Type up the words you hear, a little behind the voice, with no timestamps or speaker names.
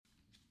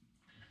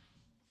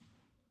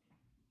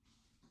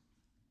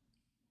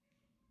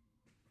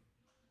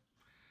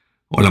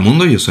Hola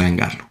mundo, yo soy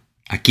Angarlo.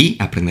 Aquí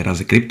aprenderás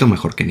de cripto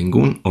mejor que en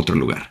ningún otro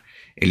lugar.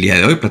 El día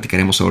de hoy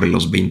platicaremos sobre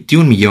los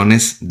 21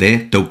 millones de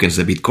tokens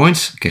de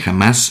bitcoins que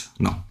jamás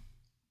no.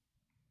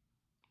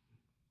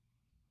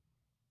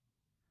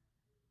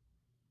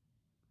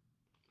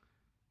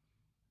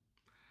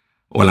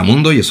 Hola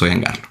mundo, yo soy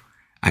Angarlo.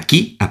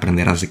 Aquí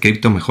aprenderás de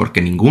cripto mejor que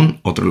en ningún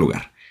otro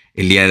lugar.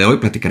 El día de hoy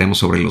platicaremos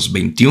sobre los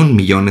 21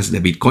 millones de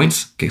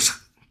bitcoins que es...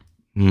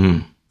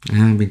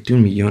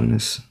 21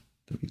 millones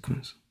de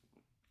bitcoins.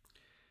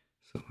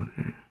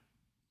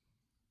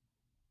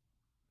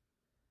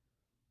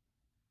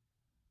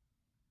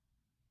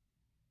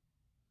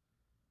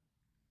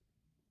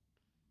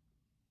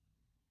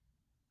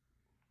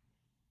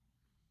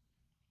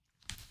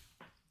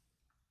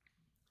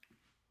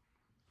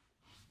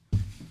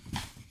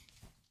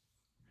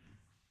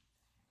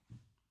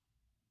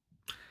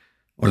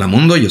 Hola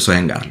mundo, yo soy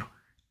Angarlo.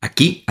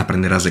 Aquí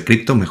aprenderás de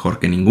cripto mejor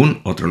que en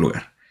ningún otro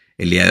lugar.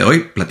 El día de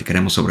hoy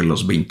platicaremos sobre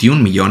los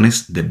 21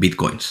 millones de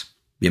bitcoins.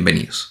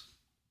 Bienvenidos.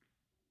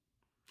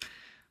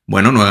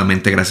 Bueno,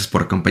 nuevamente gracias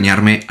por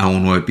acompañarme a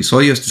un nuevo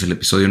episodio. Este es el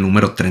episodio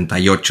número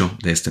 38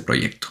 de este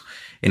proyecto.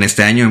 En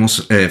este año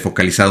hemos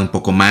focalizado un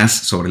poco más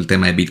sobre el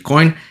tema de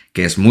Bitcoin,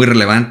 que es muy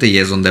relevante y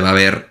es donde va a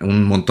haber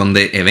un montón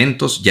de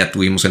eventos. Ya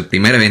tuvimos el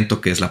primer evento,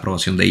 que es la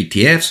aprobación de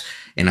ETFs.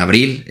 En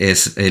abril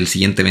es el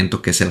siguiente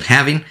evento, que es el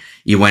halving.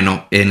 Y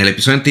bueno, en el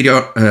episodio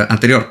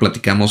anterior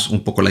platicamos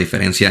un poco la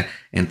diferencia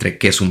entre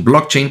qué es un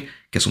blockchain,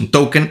 qué es un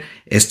token.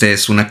 Este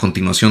es una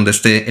continuación de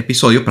este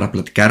episodio para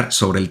platicar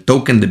sobre el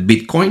token de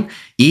Bitcoin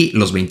y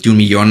los 21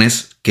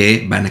 millones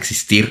que van a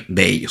existir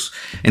de ellos.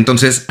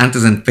 Entonces,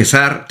 antes de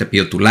empezar, te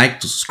pido tu like,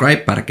 tu subscribe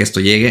para que esto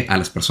llegue a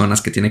las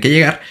personas que tiene que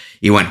llegar.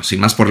 Y bueno, sin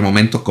más por el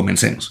momento,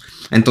 comencemos.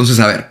 Entonces,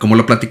 a ver, como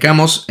lo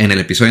platicamos en el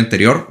episodio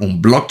anterior,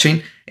 un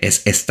blockchain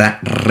es esta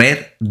red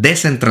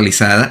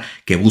descentralizada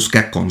que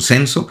busca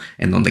consenso,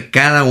 en donde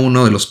cada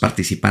uno de los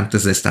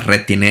participantes de esta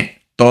red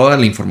tiene toda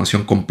la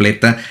información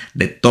completa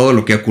de todo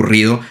lo que ha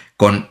ocurrido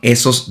con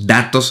esos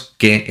datos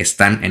que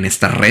están en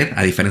esta red,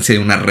 a diferencia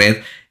de una red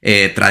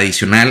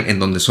tradicional en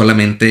donde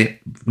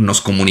solamente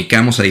nos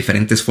comunicamos a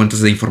diferentes fuentes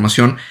de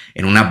información.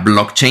 En una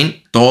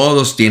blockchain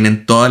todos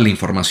tienen toda la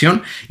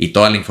información y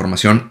toda la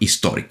información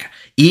histórica.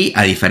 Y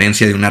a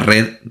diferencia de una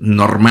red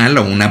normal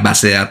o una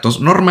base de datos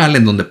normal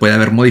en donde puede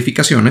haber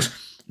modificaciones,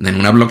 en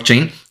una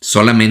blockchain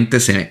solamente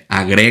se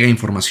agrega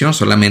información,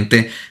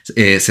 solamente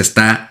se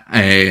está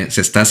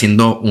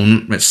haciendo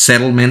un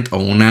settlement o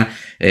una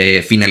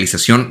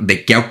finalización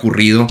de qué ha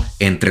ocurrido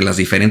entre las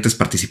diferentes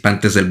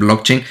participantes del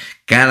blockchain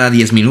cada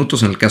 10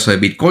 minutos en el caso de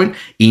Bitcoin,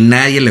 y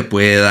nadie le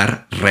puede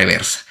dar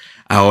reversa.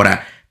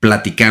 Ahora,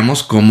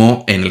 platicamos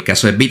cómo en el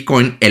caso de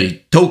Bitcoin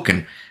el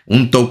token,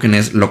 un token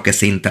es lo que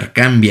se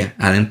intercambia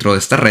adentro de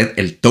esta red.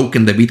 El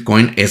token de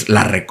Bitcoin es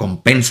la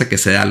recompensa que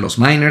se da a los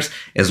miners,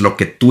 es lo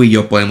que tú y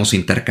yo podemos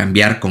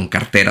intercambiar con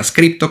carteras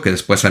cripto, que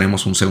después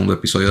haremos un segundo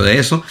episodio de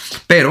eso.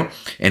 Pero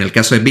en el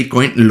caso de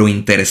Bitcoin, lo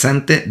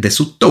interesante de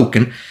su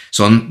token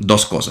son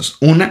dos cosas.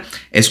 Una,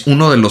 es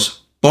uno de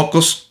los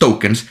pocos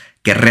tokens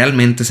que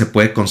realmente se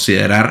puede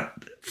considerar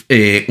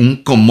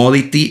un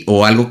commodity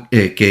o algo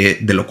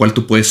de lo cual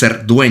tú puedes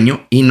ser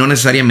dueño y no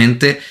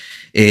necesariamente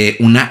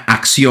una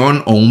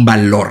acción o un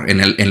valor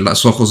en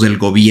los ojos del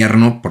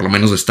gobierno, por lo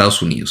menos de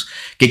Estados Unidos.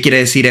 ¿Qué quiere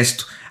decir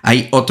esto?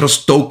 Hay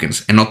otros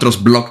tokens en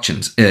otros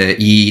blockchains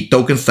y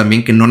tokens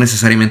también que no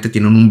necesariamente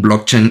tienen un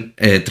blockchain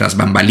tras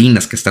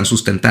bambalinas que están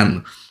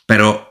sustentando,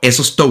 pero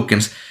esos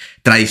tokens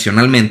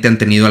tradicionalmente han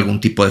tenido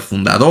algún tipo de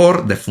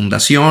fundador, de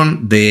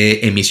fundación, de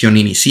emisión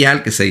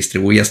inicial que se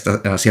distribuye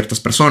a ciertas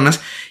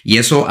personas, y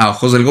eso a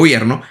ojos del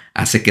gobierno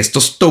hace que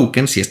estos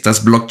tokens y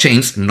estas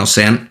blockchains no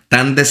sean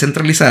tan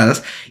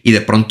descentralizadas, y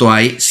de pronto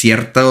hay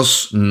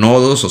ciertos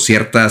nodos o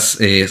ciertas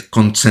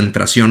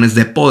concentraciones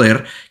de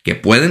poder que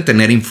pueden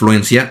tener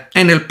influencia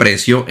en el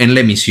precio, en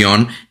la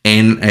emisión,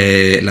 en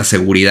la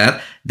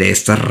seguridad de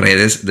estas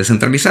redes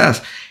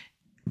descentralizadas.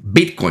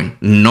 Bitcoin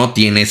no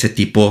tiene ese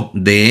tipo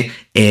de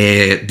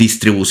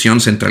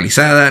distribución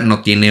centralizada,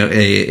 no tiene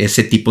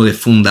ese tipo de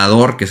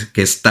fundador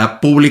que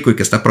está público y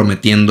que está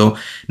prometiendo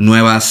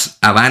nuevos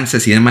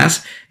avances y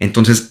demás.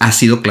 Entonces ha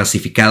sido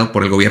clasificado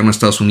por el gobierno de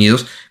Estados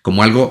Unidos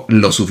como algo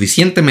lo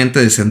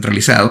suficientemente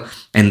descentralizado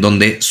en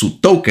donde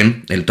su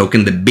token, el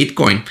token de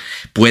Bitcoin,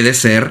 puede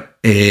ser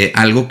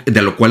algo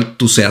de lo cual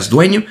tú seas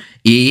dueño,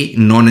 y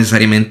no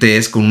necesariamente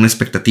es con una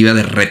expectativa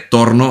de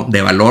retorno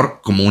de valor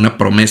como una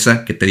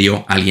promesa que te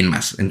dio alguien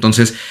más.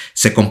 Entonces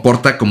se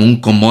comporta como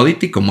un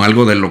commodity, como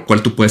algo de lo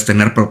cual tú puedes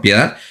tener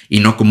propiedad,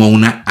 y no como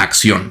una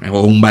acción o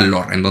un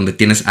valor en donde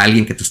tienes a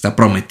alguien que te está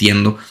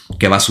prometiendo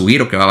que va a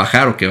subir o que va a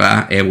bajar o que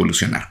va a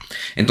evolucionar.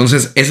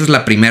 Entonces esa es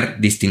la primera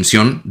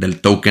distinción del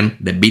token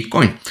de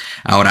Bitcoin.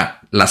 Ahora,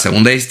 la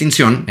segunda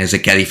distinción es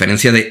de que, a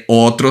diferencia de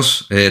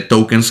otros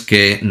tokens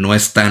que no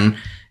están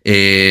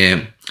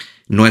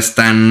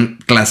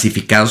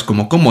clasificados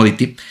como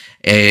commodity,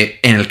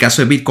 en el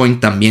caso de Bitcoin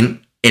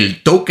también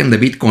el token de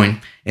Bitcoin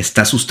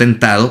está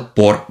sustentado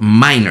por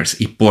miners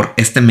y por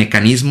este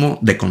mecanismo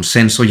de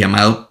consenso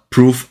llamado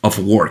Proof of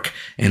Work,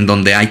 en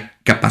donde hay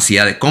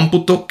capacidad de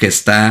cómputo que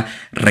está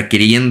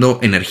requiriendo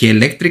energía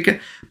eléctrica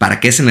para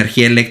que esa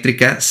energía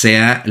eléctrica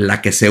sea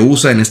la que se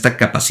usa en esta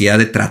capacidad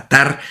de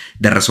tratar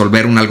de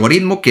resolver un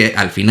algoritmo que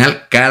al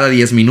final cada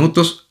 10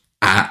 minutos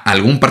a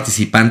algún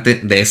participante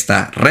de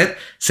esta red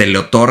se le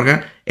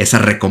otorga esa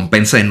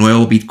recompensa de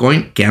nuevo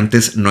Bitcoin que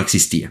antes no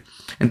existía.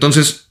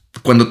 Entonces,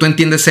 cuando tú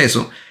entiendes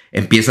eso,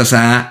 empiezas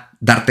a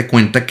darte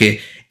cuenta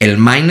que el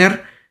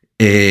miner,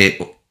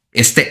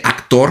 este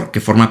actor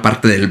que forma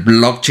parte del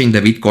blockchain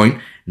de Bitcoin,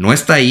 no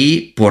está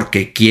ahí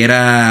porque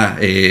quiera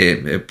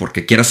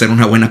ser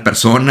una buena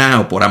persona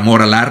o por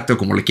amor al arte o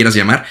como le quieras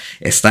llamar.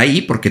 Está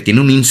ahí porque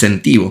tiene un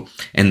incentivo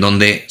en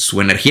donde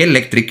su energía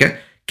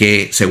eléctrica,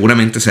 que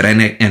seguramente será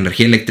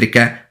energía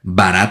eléctrica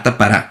barata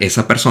para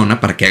esa persona,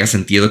 para que haga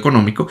sentido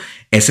económico,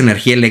 esa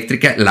energía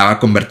eléctrica la va a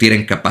convertir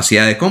en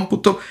capacidad de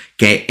cómputo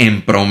que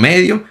en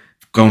promedio,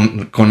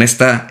 con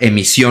esta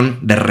emisión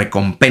de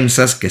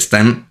recompensas que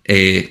están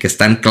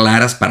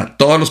claras para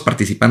todos los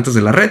participantes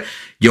de la red,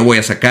 yo voy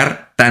a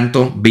sacar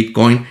tanto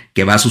Bitcoin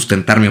que va a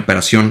sustentar mi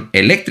operación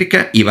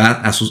eléctrica y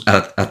va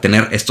a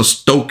tener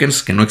estos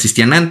tokens que no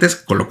existían antes,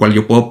 con lo cual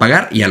yo puedo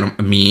pagar y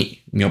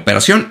mi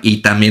operación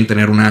y también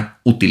tener una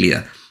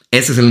utilidad.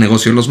 Ese es el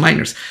negocio de los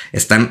miners.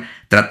 Están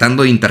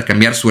tratando de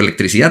intercambiar su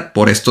electricidad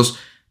por estos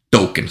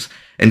tokens.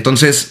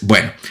 Entonces,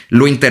 bueno,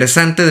 lo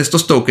interesante de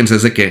estos tokens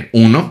es de que,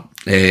 uno,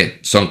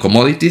 son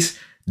commodities.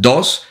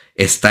 2,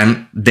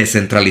 están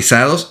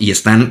descentralizados y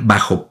están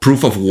bajo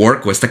proof of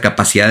work o esta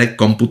capacidad de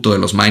cómputo de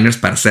los miners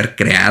para ser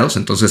creados.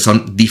 Entonces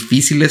son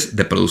difíciles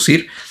de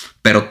producir.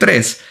 Pero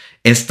 3,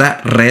 esta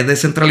red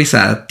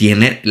descentralizada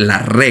tiene la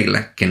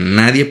regla que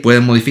nadie puede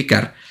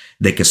modificar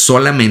de que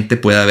solamente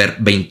puede haber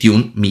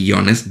 21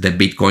 millones de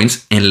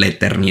bitcoins en la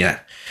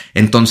eternidad.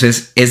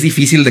 Entonces es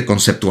difícil de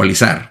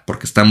conceptualizar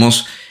porque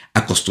estamos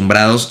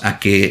acostumbrados a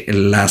que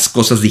las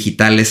cosas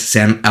digitales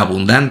sean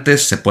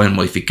abundantes, se pueden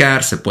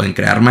modificar, se pueden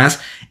crear más.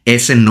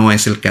 Ese no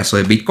es el caso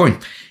de Bitcoin.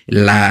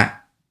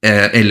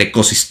 El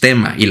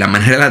ecosistema y la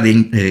manera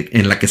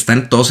en la que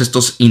están todos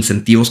estos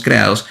incentivos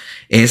creados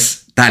es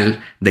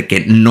tal de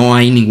que no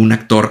hay ningún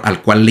actor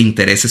al cual le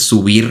interese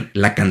subir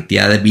la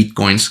cantidad de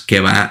bitcoins que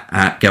van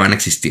a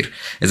existir.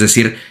 Es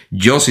decir,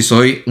 yo si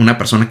soy una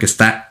persona que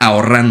está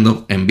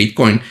ahorrando en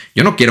Bitcoin,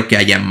 yo no quiero que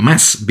haya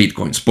más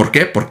bitcoins. ¿Por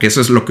qué? Porque eso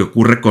es lo que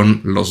ocurre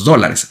con los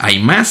dólares. Hay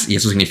más y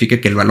eso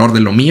significa que el valor de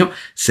lo mío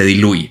se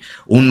diluye.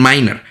 Un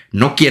miner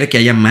no quiere que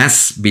haya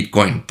más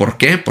Bitcoin. ¿Por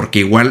qué? Porque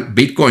igual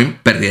Bitcoin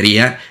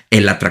perdería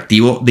el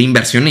atractivo de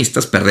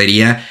inversionistas,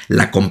 perdería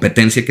la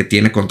competencia que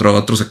tiene contra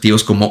otros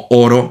activos como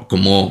oro,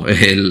 como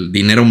el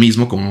dinero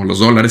mismo, como los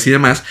dólares y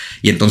demás.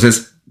 Y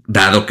entonces,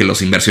 dado que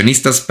los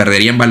inversionistas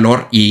perderían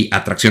valor y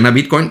atracción a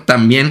Bitcoin,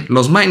 también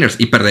los miners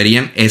y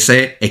perderían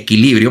ese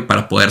equilibrio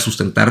para poder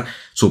sustentar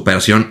su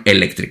operación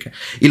eléctrica.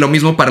 Y lo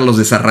mismo para los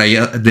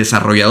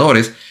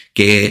desarrolladores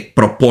que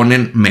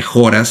proponen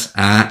mejoras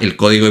al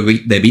código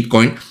de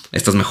Bitcoin.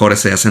 Estas mejoras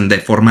se hacen de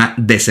forma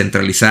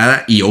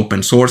descentralizada y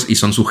open source y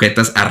son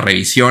sujetas a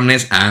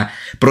revisiones, a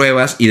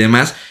pruebas y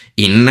demás.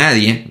 Y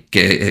nadie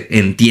que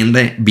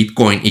entiende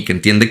Bitcoin y que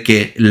entiende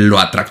que lo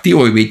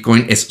atractivo de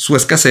Bitcoin es su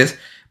escasez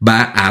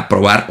va a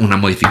aprobar una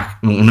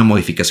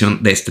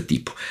modificación de este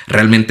tipo.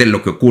 Realmente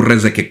lo que ocurre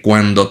es de que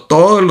cuando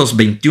todos los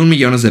 21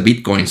 millones de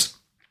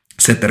Bitcoins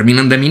se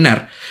terminan de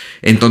minar,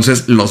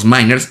 entonces los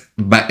miners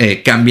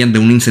cambian de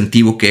un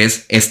incentivo que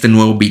es este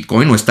nuevo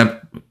Bitcoin o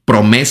esta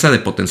promesa de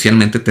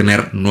potencialmente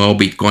tener nuevo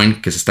Bitcoin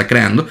que se está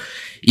creando,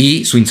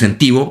 y su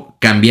incentivo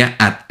cambia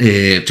a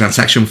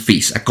transaction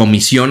fees, a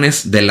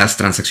comisiones de las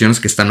transacciones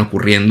que están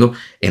ocurriendo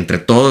entre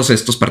todos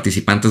estos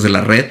participantes de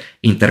la red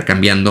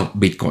intercambiando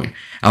Bitcoin.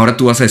 Ahora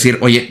tú vas a decir,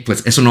 oye,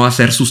 pues eso no va a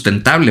ser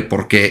sustentable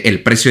porque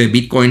el precio de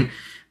Bitcoin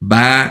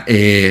va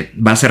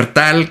a ser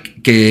tal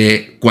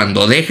que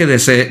cuando deje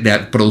de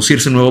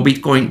producirse nuevo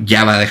Bitcoin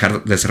ya va a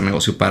dejar de ser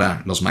negocio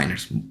para los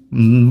miners.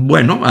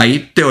 Bueno,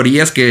 hay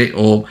teorías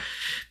o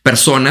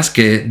personas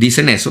que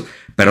dicen eso,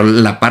 pero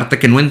la parte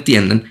que no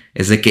entienden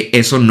es de que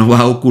eso no va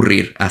a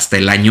ocurrir hasta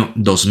el año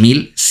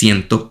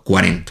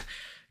 2140.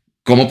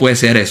 ¿Cómo puede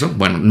ser eso?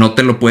 Bueno, no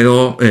te lo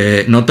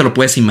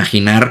puedes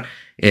imaginar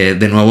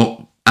de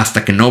nuevo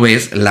hasta que no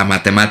ves la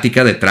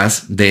matemática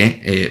detrás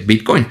de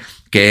Bitcoin,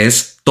 que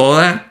es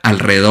toda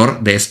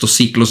alrededor de estos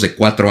ciclos de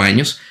 4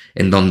 años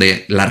en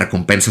donde la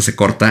recompensa se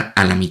corta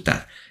a la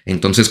mitad.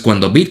 Entonces,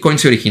 cuando Bitcoin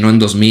se originó en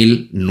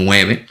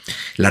 2009,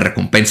 la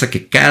recompensa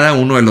que cada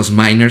uno de los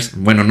miners,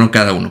 bueno, no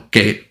cada uno,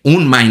 que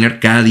un miner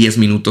cada 10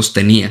 minutos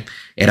tenía,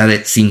 era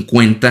de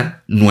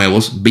 50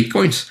 nuevos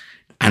Bitcoins.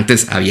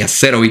 Antes había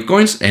 0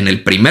 Bitcoins. En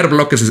el primer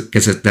bloque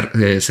que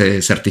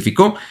se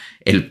certificó,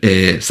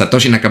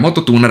 Satoshi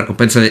Nakamoto tuvo una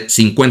recompensa de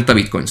 50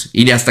 Bitcoins.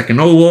 Y hasta que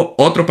no hubo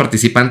otro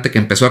participante que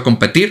empezó a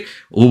competir,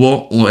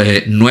 hubo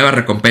nuevas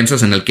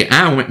recompensas en el que,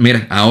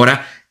 mira,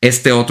 ahora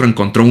este otro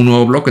encontró un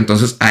nuevo bloque,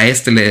 entonces a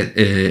este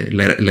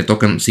le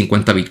tocan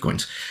 50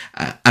 Bitcoins.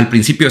 Al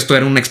principio esto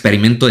era un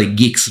experimento de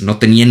geeks, no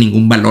tenía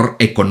ningún valor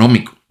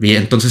económico. Y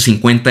entonces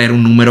 50 era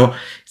un número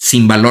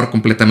sin valor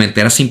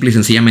completamente. Era simple y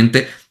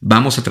sencillamente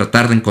vamos a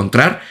tratar de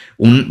encontrar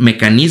un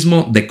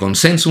mecanismo de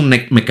consenso, un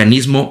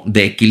mecanismo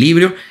de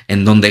equilibrio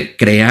en donde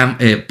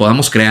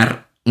podamos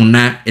crear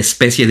una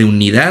especie de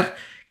unidad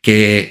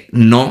que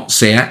no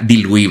sea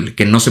diluible,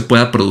 que no se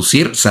pueda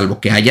producir salvo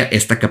que haya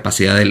esta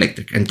capacidad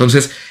eléctrica.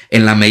 Entonces,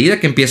 en la medida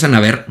que empiezan a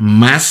haber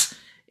más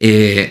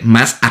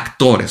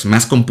actores,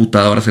 más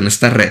computadoras en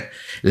esta red,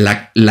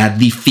 la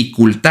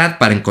dificultad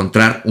para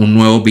encontrar un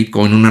nuevo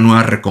Bitcoin, una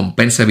nueva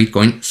recompensa de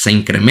Bitcoin se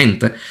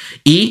incrementa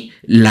y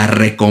la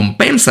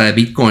recompensa de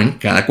Bitcoin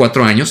cada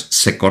 4 años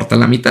se corta a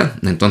la mitad.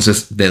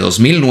 Entonces, de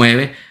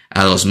 2009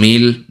 a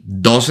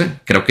 2012,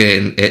 creo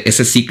que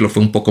ese ciclo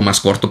fue un poco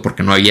más corto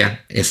porque no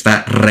había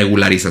esta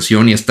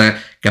regularización y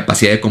esta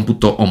capacidad de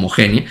cómputo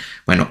homogénea.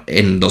 Bueno,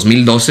 en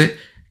 2012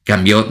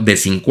 cambió de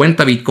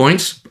 50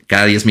 Bitcoins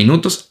cada 10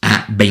 minutos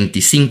a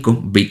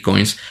 25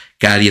 Bitcoins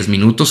cada 10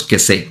 minutos que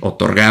se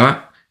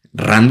otorgaba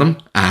random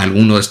a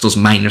alguno de estos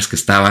miners que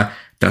estaba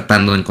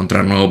tratando de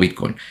encontrar nuevo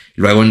Bitcoin.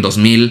 Luego en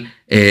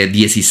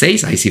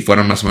 2016, ahí sí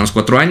fueron más o menos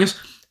 4 años,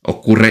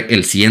 ocurre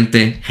el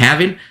siguiente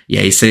halving y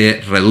ahí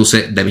se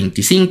reduce de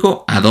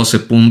 25 a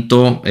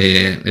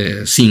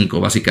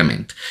 12.5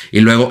 básicamente. Y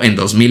luego en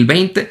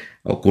 2020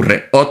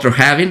 ocurre otro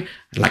halving.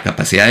 La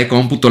capacidad de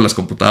cómputo, las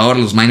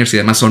computadoras, los miners y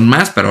demás son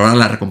más, pero ahora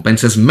la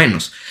recompensa es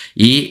menos.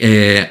 Y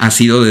ha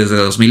sido desde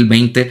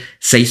 2020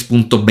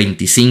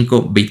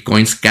 6.25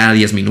 Bitcoins cada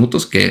 10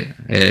 minutos, que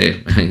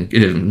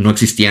no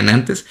existían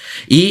antes.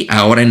 Y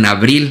ahora en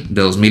abril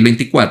de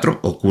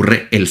 2024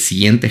 ocurre el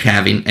siguiente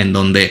halving en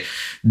donde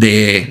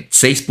de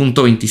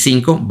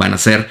 6.25 van a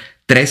ser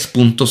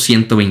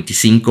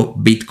 3.125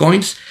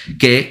 Bitcoins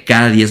que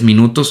cada 10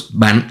 minutos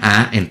van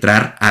a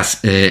entrar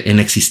en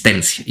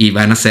existencia y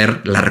van a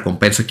ser la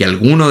recompensa que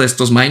alguno de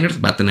estos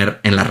miners va a tener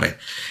en la red.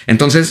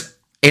 Entonces,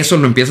 eso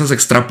lo empiezas a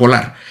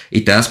extrapolar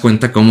y te das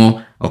cuenta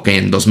como, ok,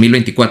 en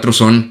 2024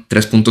 son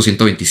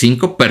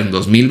 3.125, pero en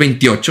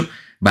 2028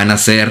 van a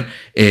ser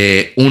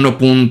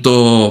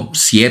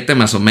 1.7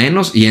 más o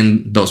menos y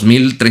en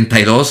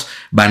 2032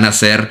 van a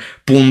ser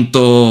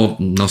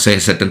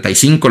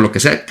 75, lo que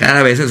sea.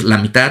 Cada vez es la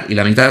mitad y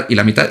la mitad y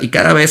la mitad y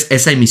cada vez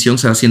esa emisión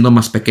se va haciendo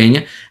más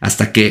pequeña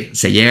hasta que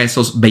se llega a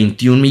esos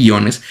 21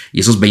 millones y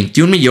esos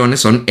 21 millones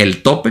son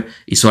el tope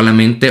y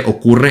solamente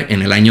ocurre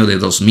en el año de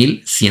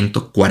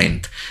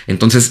 2140.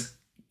 Entonces,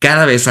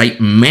 cada vez hay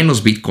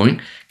menos Bitcoin,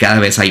 cada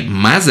vez hay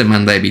más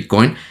demanda de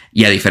Bitcoin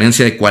y a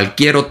diferencia de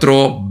cualquier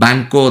otro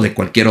banco, de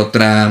cualquier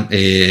otra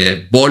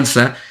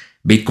bolsa,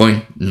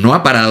 Bitcoin no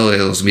ha parado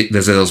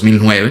desde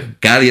 2009.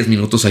 Cada 10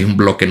 minutos hay un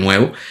bloque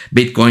nuevo.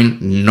 Bitcoin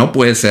no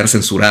puede ser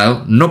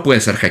censurado, no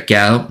puede ser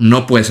hackeado,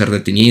 no puede ser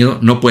detenido,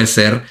 no puede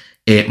ser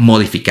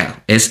modificado.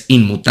 Es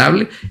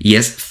inmutable y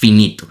es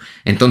finito.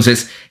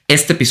 Entonces,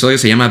 este episodio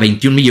se llama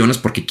 21 millones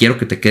porque quiero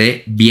que te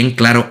quede bien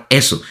claro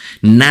eso.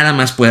 Nada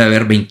más puede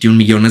haber 21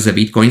 millones de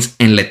Bitcoins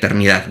en la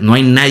eternidad. No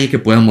hay nadie que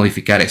pueda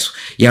modificar eso.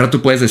 Y ahora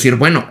tú puedes decir,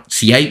 bueno,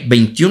 si hay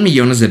 21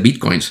 millones de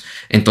Bitcoins,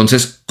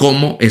 entonces,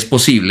 ¿cómo es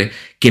posible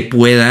que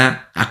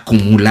pueda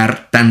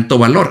acumular tanto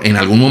valor? En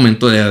algún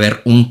momento debe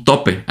haber un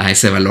tope a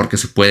ese valor que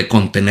se puede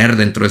contener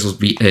dentro de esos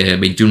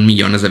 21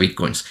 millones de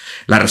Bitcoins.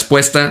 La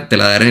respuesta te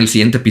la daré en el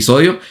siguiente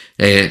episodio.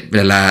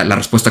 La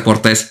respuesta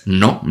corta es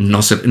no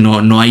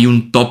hay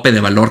un tope de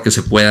valor que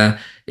se pueda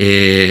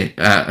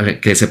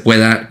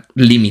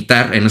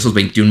limitar en esos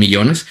 21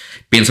 millones.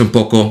 Piensa un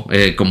poco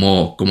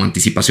como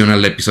anticipación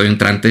al episodio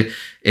entrante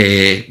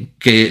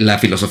que la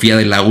filosofía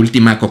de la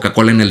última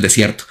Coca-Cola en el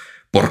desierto.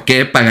 ¿Por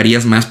qué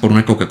pagarías más por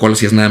una Coca-Cola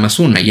si es nada más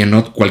una? Y en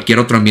cualquier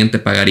otro ambiente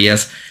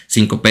pagarías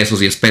 5 pesos,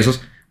 10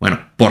 pesos. Bueno,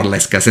 por la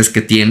escasez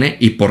que tiene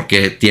y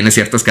porque tiene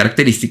ciertas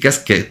características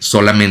que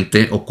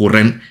solamente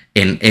ocurren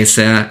en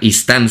esa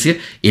instancia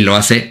y lo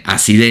hace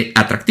así de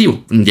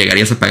atractivo.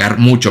 Llegarías a pagar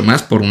mucho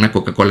más por una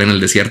Coca-Cola en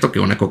el desierto que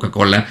una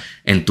Coca-Cola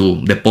en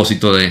tu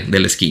depósito de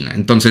la esquina.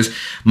 Entonces,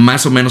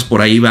 más o menos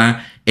por ahí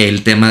va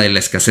el tema de la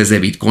escasez de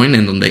Bitcoin,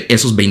 en donde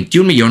esos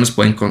 21 millones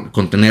pueden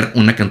contener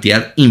una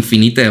cantidad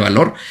infinita de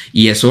valor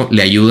y eso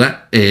le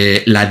ayuda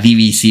la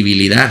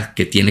divisibilidad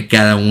que tiene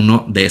cada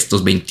uno de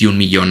estos 21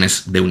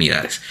 millones de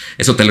unidades.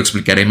 Eso te lo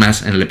explicaré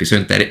más en el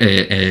episodio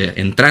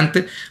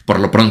entrante.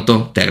 Por lo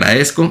pronto te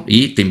agradezco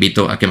y te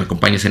invito a que me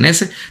acompañes en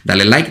ese.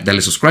 Dale like,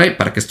 dale subscribe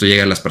para que esto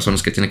llegue a las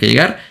personas que tiene que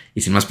llegar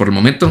y sin más por el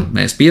momento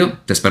me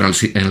despido. Te espero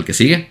en el que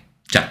sigue.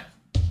 Chao.